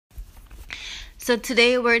So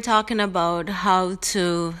today we're talking about how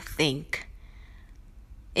to think.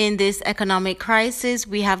 In this economic crisis,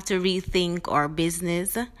 we have to rethink our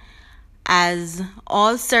business as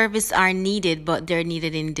all services are needed, but they're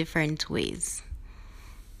needed in different ways.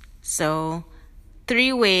 So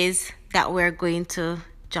 3 ways that we're going to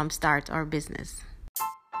jumpstart our business.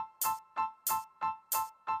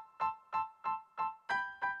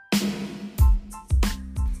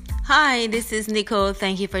 Hi, this is Nicole.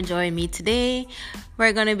 Thank you for joining me today.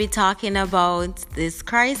 We're going to be talking about this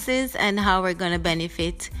crisis and how we're going to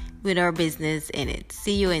benefit with our business in it.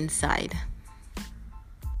 See you inside.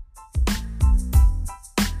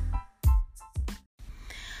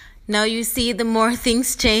 Now you see, the more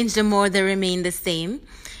things change, the more they remain the same.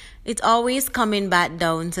 It's always coming back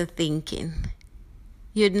down to thinking.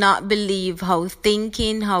 You'd not believe how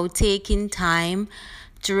taking time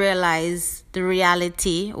to realize the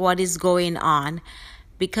reality, what is going on.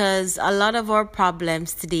 Because a lot of our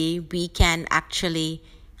problems today, we can actually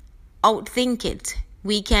outthink it.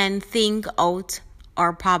 We can think out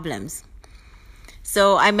our problems.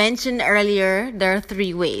 So I mentioned earlier, there are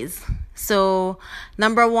 3 ways. So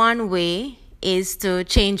number 1 way is to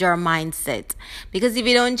change our mindset. Because if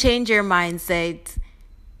you don't change your mindset,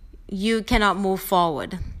 you cannot move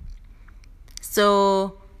forward.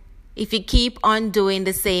 So if you keep on doing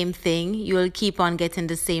the same thing, you will keep on getting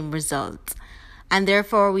the same results. And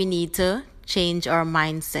therefore, we need to change our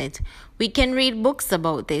mindset. We can read books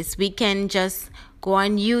about this. We can just go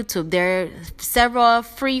on YouTube. There are several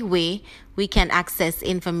free ways we can access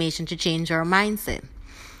information to change our mindset.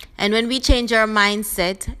 And when we change our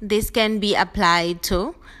mindset, this can be applied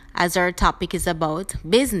to, as our topic is about,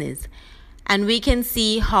 business. And we can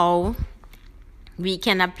see how we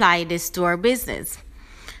can apply this to our business.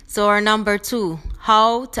 So our number 2,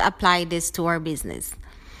 how to apply this to our business.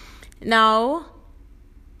 Now,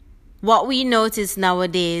 what we notice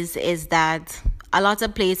nowadays is that a lot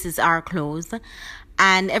of places are closed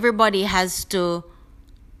and everybody has to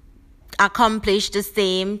accomplish the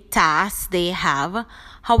same tasks they have.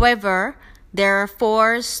 However, they're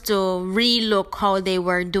forced to relook how they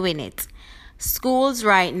were doing it. Schools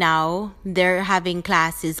right now, they're having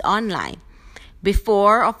classes online.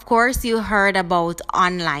 Before, of course, you heard about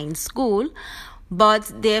online school,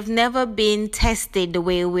 but they've never been tested the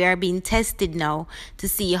way we are being tested now to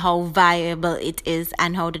see how viable it is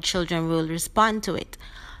and how the children will respond to it.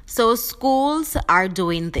 So schools are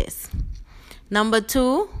doing this. Number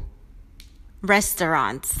 2,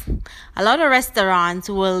 restaurants. A lot of restaurants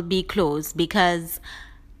will be closed because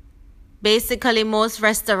basically most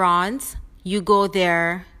restaurants, you go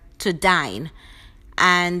there to dine.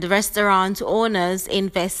 And restaurant owners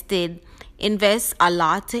invest a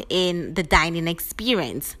lot in the dining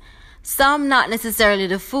experience. Some not necessarily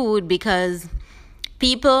the food, because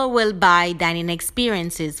people will buy dining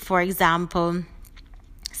experiences. For example,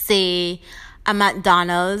 say a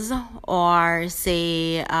McDonald's or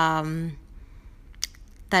say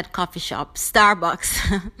that coffee shop,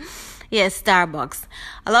 Starbucks. Yes, Starbucks.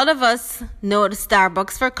 A lot of us know the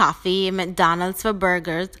Starbucks for coffee, McDonald's for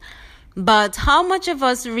burgers. But how much of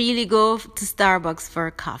us really go to Starbucks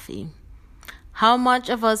for coffee? How much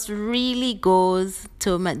of us really goes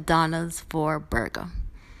to McDonald's for burger?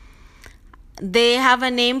 They have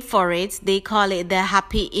a name for it. They call it the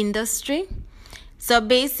happy industry. So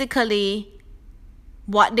basically,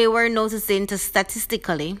 what they were noticing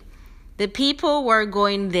statistically, the people were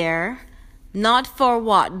going there not for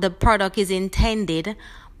what the product is intended,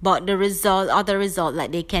 but the result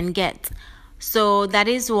that they can get. So that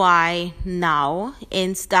is why now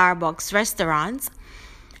in Starbucks restaurants,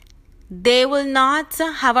 they will not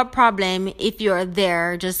have a problem if you're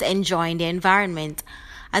there just enjoying the environment.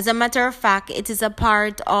 As a matter of fact, it is a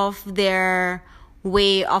part of their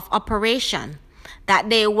way of operation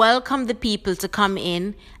that they welcome the people to come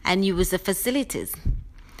in and use the facilities.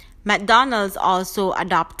 McDonald's also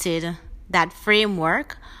adopted that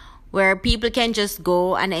framework where people can just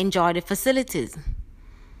go and enjoy the facilities.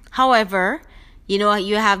 However,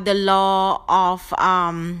 you have the law of,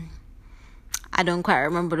 I don't quite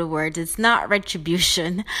remember the word. It's not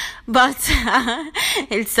retribution, but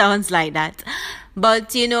it sounds like that. But,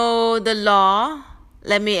 the law,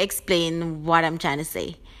 let me explain what I'm trying to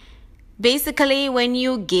say. Basically, when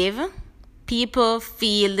you give, people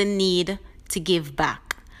feel the need to give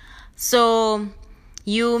back. So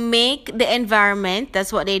you make the environment,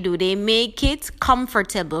 that's what they do. They make it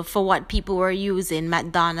comfortable for what people were using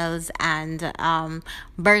McDonald's and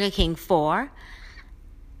Burger King for.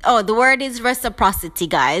 Oh, the word is reciprocity,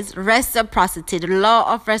 guys. Reciprocity, the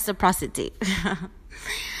law of reciprocity.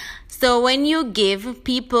 So when you give,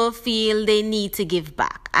 people feel they need to give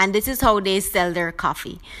back. And this is how they sell their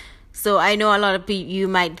coffee. So I know a lot of people, you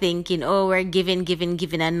might thinking, oh, we're giving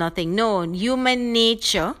and nothing. No, human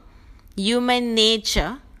nature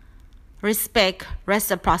respect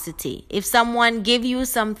reciprocity. If someone give you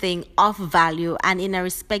something of value and in a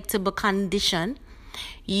respectable condition,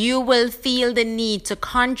 you will feel the need to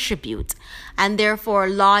contribute, and therefore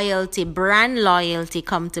loyalty, brand loyalty,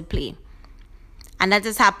 come to play. And that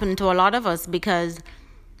has happened to a lot of us, because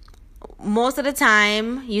most of the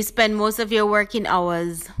time you spend most of your working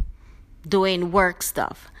hours doing work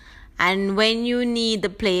stuff. And when you need the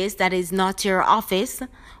place that is not your office,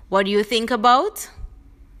 what do you think about?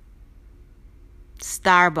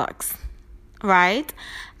 Starbucks, right?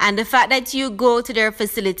 And the fact that you go to their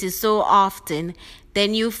facilities so often,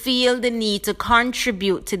 then you feel the need to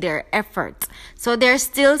contribute to their efforts. So they're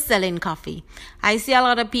still selling coffee. I see a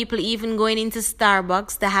lot of people even going into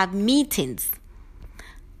Starbucks to have meetings.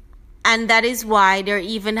 And that is why they're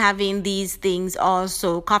even having these things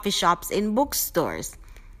also, coffee shops in bookstores,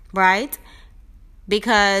 right?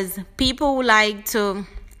 Because people like to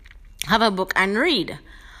have a book and read.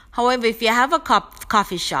 However, if you have a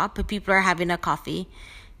coffee shop, people are having a coffee,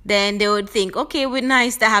 then they would think, okay, it would be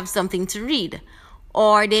nice to have something to read.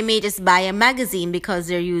 Or they may just buy a magazine because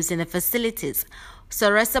they're using the facilities. So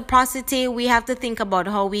reciprocity, we have to think about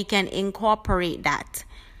how we can incorporate that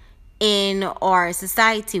in our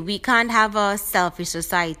society. We can't have a selfish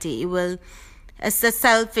society. It's a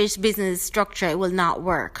selfish business structure. It will not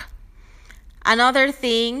work. Another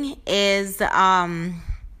thing is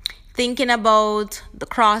thinking about the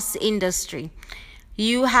cross industry.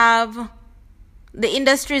 You have, the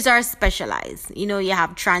industries are specialized. You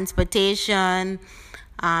have transportation,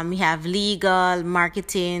 you have legal,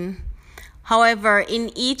 marketing. However,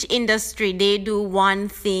 in each industry, they do one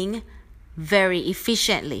thing very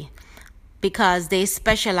efficiently because they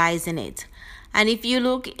specialize in it. And if you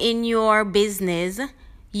look in your business,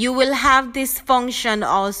 you will have this function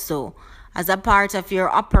also as a part of your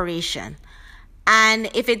operation. And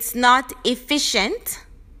if it's not efficient,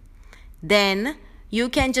 then you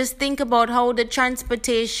can just think about how the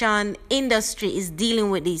transportation industry is dealing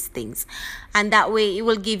with these things. And that way it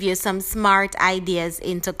will give you some smart ideas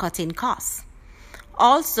into cutting costs.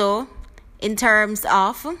 Also, in terms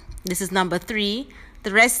of, this is number 3,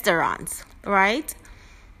 the restaurants, right?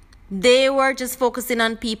 They were just focusing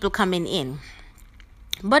on people coming in.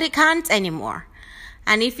 But it can't anymore.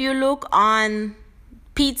 And if you look on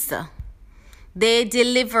pizza, they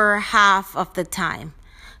deliver half of the time.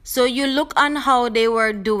 So you look on how they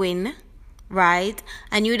were doing, right?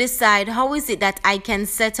 And you decide, how is it that I can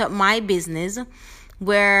set up my business,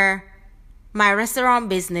 where my restaurant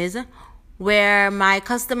business, where my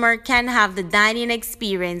customer can have the dining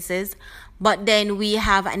experiences, but then we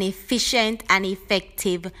have an efficient and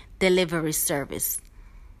effective delivery service.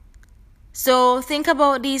 So think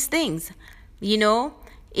about these things.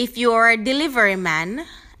 If you're a delivery man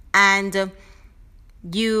and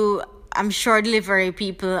I'm sure delivery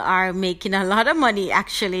people are making a lot of money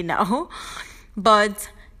actually now. But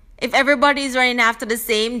if everybody is running after the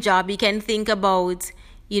same job, you can think about,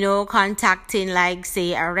 contacting, like,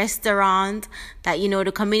 say, a restaurant that,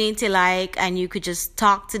 the community like, and you could just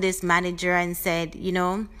talk to this manager and said,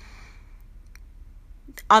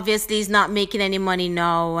 obviously he's not making any money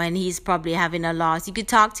now and he's probably having a loss. You could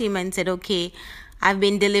talk to him and said, okay, I've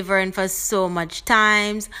been delivering for so much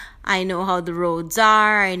times. I know how the roads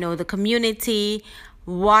are. I know the community.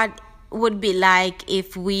 What would be like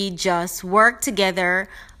if we just work together?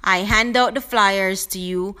 I hand out the flyers to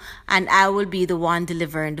you and I will be the one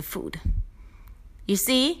delivering the food. You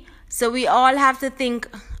see? So we all have to think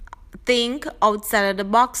outside of the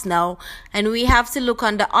box now, and we have to look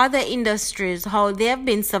on the other industries, how they have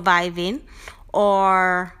been surviving,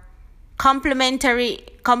 or complementary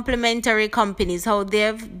companies, how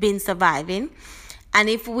they've been surviving. And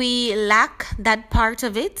if we lack that part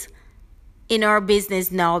of it in our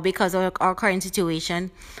business now because of our current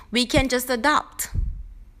situation, we can just adopt.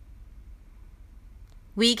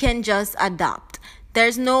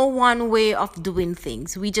 There's no one way of doing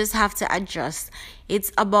things. We just have to adjust. It's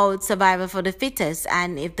about survival for the fittest.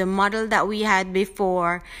 And if the model that we had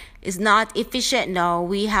before is not efficient now,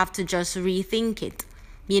 we have to just rethink it.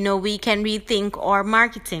 We can rethink our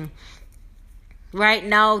marketing. Right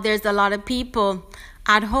now, there's a lot of people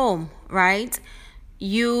at home, right?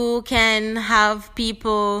 You can have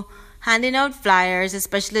people handing out flyers,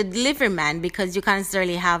 especially delivery man, because you can't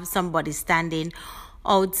necessarily have somebody standing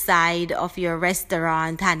outside of your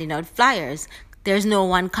restaurant handing out flyers. There's no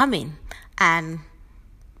one coming. And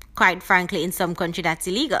quite frankly, in some country that's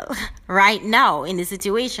illegal right now in the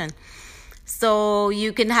situation. So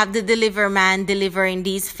you can have the deliver man delivering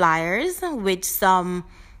these flyers, which some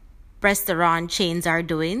restaurant chains are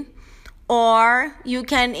doing. Or you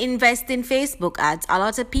can invest in Facebook ads. A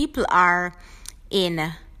lot of people are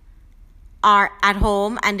at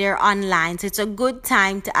home and they're online. So it's a good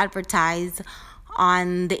time to advertise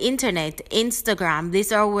on the internet, Instagram.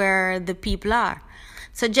 These are where the people are.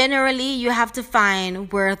 So generally you have to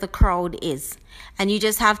find where the crowd is and you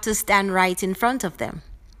just have to stand right in front of them.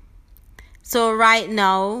 So right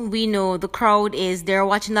now we know the crowd they're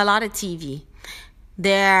watching a lot of TV.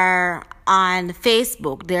 They're on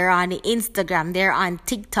Facebook, they're on Instagram, they're on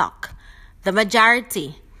TikTok, the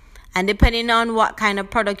majority. And depending on what kind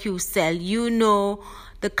of product you sell, you know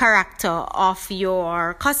the character of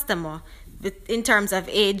your customer in terms of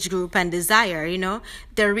age group and desire,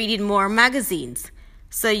 They're reading more magazines.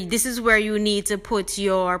 So this is where you need to put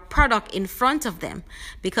your product in front of them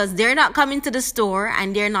because they're not coming to the store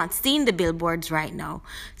and they're not seeing the billboards right now.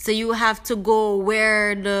 So you have to go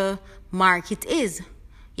where the market is.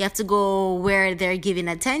 You have to go where they're giving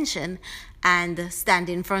attention and stand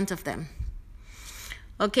in front of them.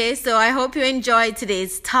 Okay, so I hope you enjoyed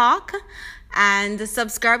today's talk and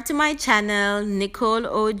subscribe to my channel, Nicole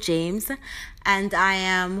O. James, and I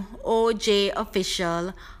am OJ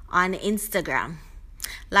Official on Instagram.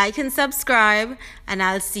 Like and subscribe, and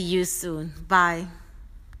I'll see you soon. Bye.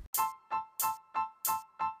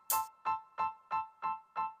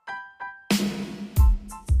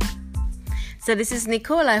 So this is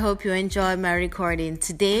Nicole. I hope you enjoyed my recording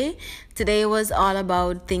today. Today was all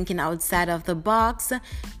about thinking outside of the box,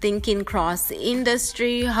 thinking cross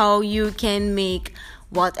industry, how you can make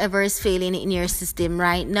whatever is failing in your system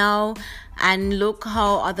right now and look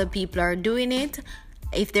how other people are doing it,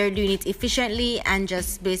 if they're doing it efficiently, and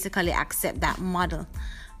just basically accept that model.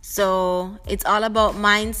 So it's all about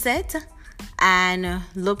mindset and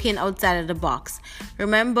looking outside of the box.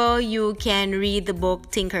 Remember, you can read the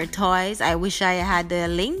book Tinker Toys. I wish I had the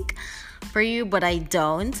link for you, but I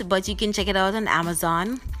don't. But you can check it out on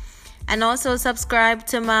Amazon. And also subscribe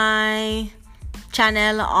to my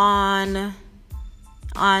channel on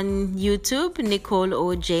YouTube, Nicole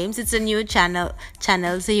O. James. It's a new channel,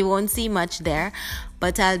 so you won't see much there,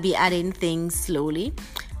 but I'll be adding things slowly.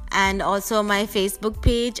 And also my Facebook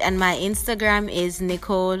page and my Instagram is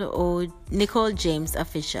Nicole James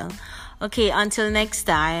Official. Okay, until next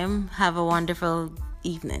time, have a wonderful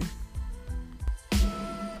evening.